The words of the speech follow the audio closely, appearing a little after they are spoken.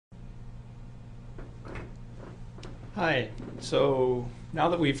Hi. So now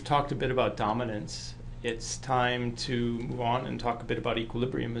that we've talked a bit about dominance, it's time to move on and talk a bit about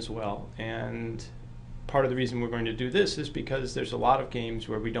equilibrium as well. And part of the reason we're going to do this is because there's a lot of games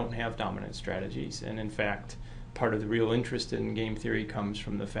where we don't have dominant strategies. And in fact, part of the real interest in game theory comes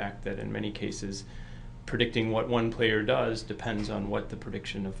from the fact that in many cases, predicting what one player does depends on what the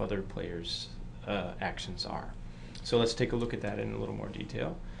prediction of other players' actions are. So let's take a look at that in a little more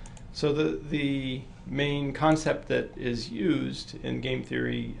detail. So the main concept that is used in game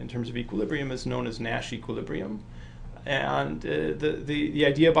theory in terms of equilibrium is known as Nash equilibrium. And the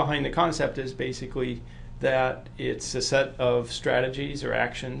idea behind the concept is basically that it's a set of strategies or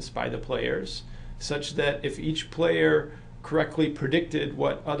actions by the players such that if each player correctly predicted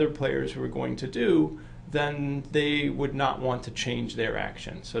what other players were going to do, then they would not want to change their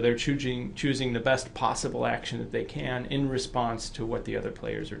action. So they're choosing the best possible action that they can in response to what the other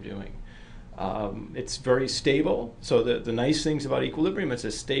players are doing. It's very stable. So the nice things about equilibrium, it's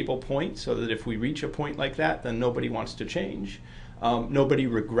a stable point, so that if we reach a point like that, then nobody wants to change. Nobody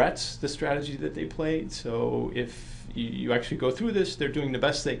regrets the strategy that they played. So if you actually go through this, they're doing the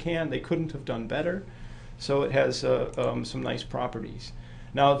best they can. They couldn't have done better. So it has some nice properties.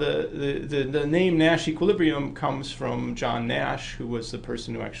 Now, the name Nash equilibrium comes from John Nash, who was the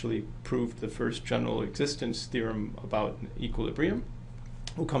person who actually proved the first general existence theorem about equilibrium.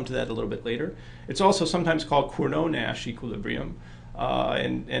 We'll come to that a little bit later. It's also sometimes called Cournot-Nash equilibrium,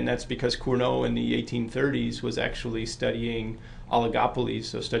 and that's because Cournot in the 1830s was actually studying oligopolies,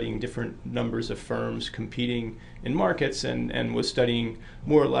 so studying different numbers of firms competing in markets, and was studying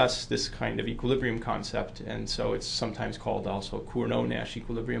more or less this kind of equilibrium concept. And so it's sometimes called also Cournot-Nash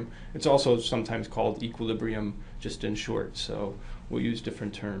equilibrium. It's also sometimes called equilibrium just in short, so we'll use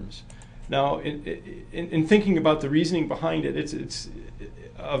different terms. Now, in thinking about the reasoning behind it, it's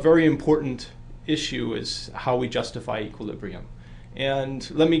a very important issue is how we justify equilibrium. And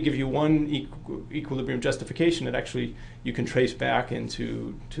let me give you one equilibrium justification that actually you can trace back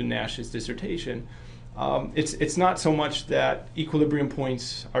into Nash's dissertation. It's not so much that equilibrium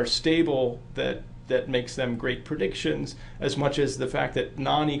points are stable that makes them great predictions, as much as the fact that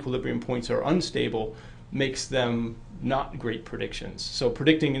non-equilibrium points are unstable makes them not great predictions. So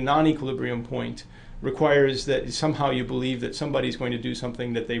predicting a non-equilibrium point requires that somehow you believe that somebody's going to do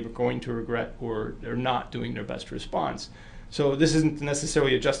something that they were going to regret, or they're not doing their best response. So this isn't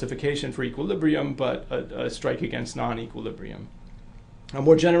necessarily a justification for equilibrium, but a strike against non-equilibrium. And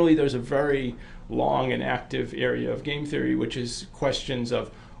more generally, there's a very long and active area of game theory, which is questions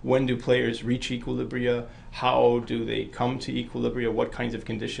of when do players reach equilibria, how do they come to equilibria, what kinds of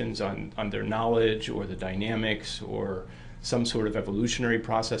conditions on their knowledge or the dynamics or some sort of evolutionary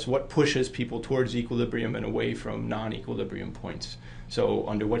process, what pushes people towards equilibrium and away from non-equilibrium points. So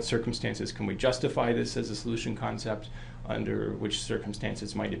under what circumstances can we justify this as a solution concept? Under which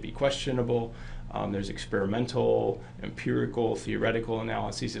circumstances might it be questionable? There's experimental, empirical, theoretical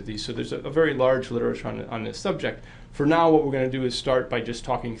analyses of these. So there's a very large literature on this subject. For now, what we're going to do is start by just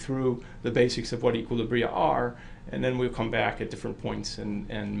talking through the basics of what equilibria are, and then we'll come back at different points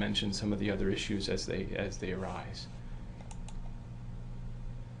and mention some of the other issues as they arise.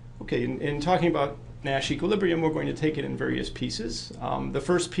 Okay, in talking about Nash equilibrium, we're going to take it in various pieces. The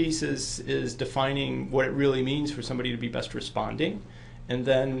first piece is defining what it really means for somebody to be best responding. And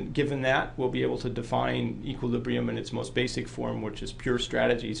then, given that, we'll be able to define equilibrium in its most basic form, which is pure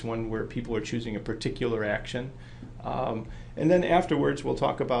strategies, one where people are choosing a particular action. And then afterwards, we'll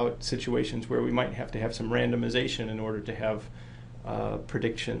talk about situations where we might have to have some randomization in order to have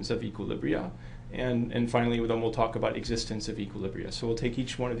predictions of equilibria. And finally, then we'll talk about existence of equilibria. So we'll take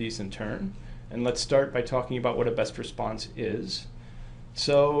each one of these in turn. And let's start by talking about what a best response is.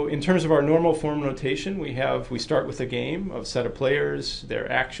 So in terms of our normal form notation, we start with a game of set of players, their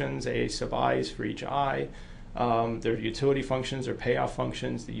actions, A sub i's for each I, their utility functions or payoff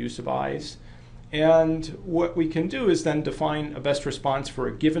functions, the U sub i's. And what we can do is then define a best response for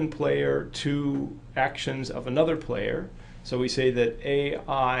a given player to actions of another player. So we say that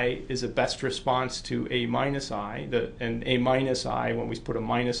AI is a best response to A minus I, and A minus I, when we put a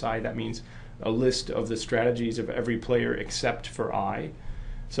minus I, that means a list of the strategies of every player except for I.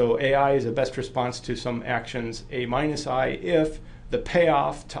 So AI is a best response to some actions A minus I if the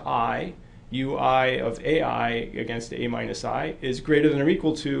payoff to I, UI of AI against A minus I, is greater than or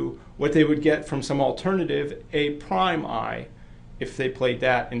equal to what they would get from some alternative A prime I if they played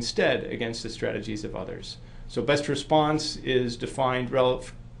that instead against the strategies of others. So best response is defined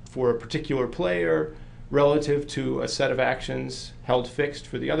for a particular player relative to a set of actions held fixed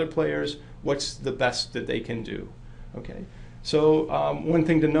for the other players. What's the best that they can do? Okay. So one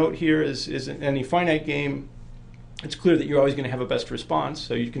thing to note here is in any finite game, it's clear that you're always going to have a best response,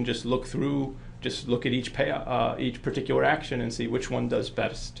 so you can just look at each particular action and see which one does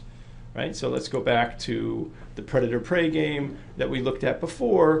best, right? So let's go back to the predator-prey game that we looked at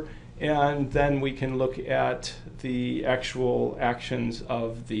before, and then we can look at the actual actions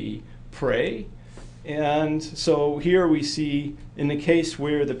of the prey. And so here we see, in the case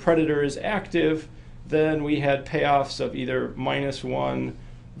where the predator is active, then we had payoffs of either -1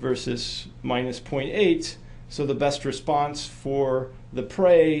 versus -0.8. So the best response for the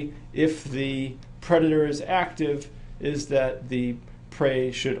prey, if the predator is active, is that the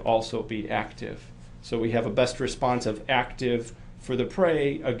prey should also be active. So we have a best response of active for the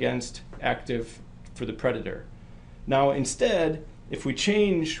prey against active for the predator. Now instead, if we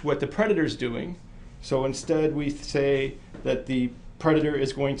change what the predator is doing, so instead we say that the predator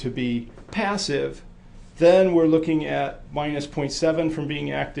is going to be passive, then we're looking at -0.7 from being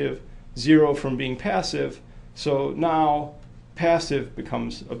active, 0 from being passive. So now passive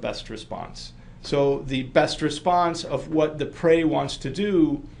becomes a best response. So the best response of what the prey wants to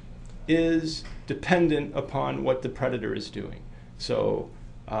do is dependent upon what the predator is doing. So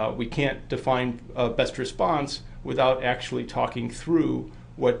we can't define a best response without actually talking through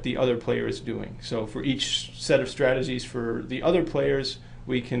what the other player is doing. So for each set of strategies for the other players,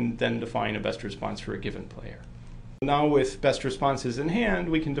 we can then define a best response for a given player. Now with best responses in hand,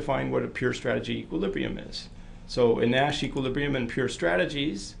 we can define what a pure strategy equilibrium is. So a Nash equilibrium in pure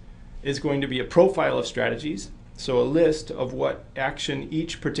strategies is going to be a profile of strategies, so a list of what action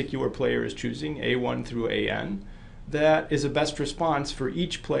each particular player is choosing, A1 through AN, that is a best response for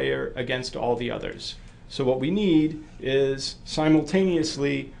each player against all the others. So what we need is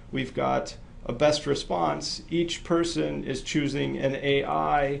simultaneously we've got a best response. Each person is choosing an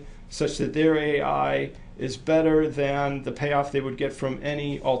AI such that their AI is better than the payoff they would get from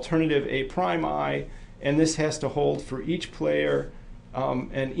any alternative A prime I, and this has to hold for each player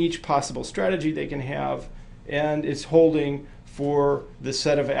and each possible strategy they can have, and it's holding for the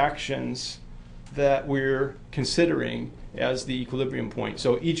set of actions that we're considering as the equilibrium point.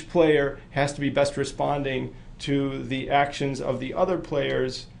 So each player has to be best responding to the actions of the other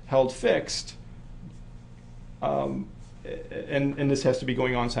players held fixed, and this has to be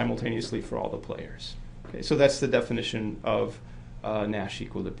going on simultaneously for all the players. Okay, so that's the definition of Nash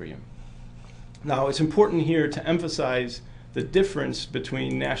equilibrium. Now it's important here to emphasize the difference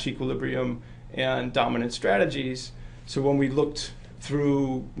between Nash equilibrium and dominant strategies. So when we looked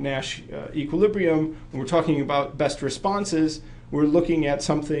through Nash equilibrium, when we're talking about best responses, we're looking at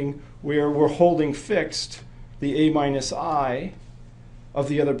something where we're holding fixed the A minus I of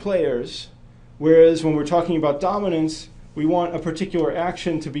the other players, whereas when we're talking about dominance, we want a particular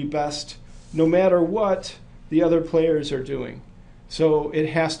action to be best no matter what the other players are doing. So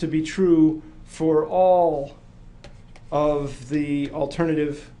it has to be true for all of the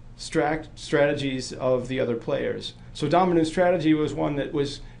alternative strategies of the other players. So dominant strategy was one that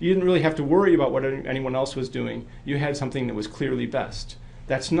was, you didn't really have to worry about what anyone else was doing. You had something that was clearly best.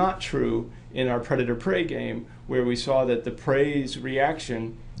 That's not true in our predator-prey game, where we saw that the prey's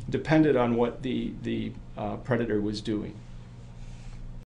reaction depended on what the predator was doing.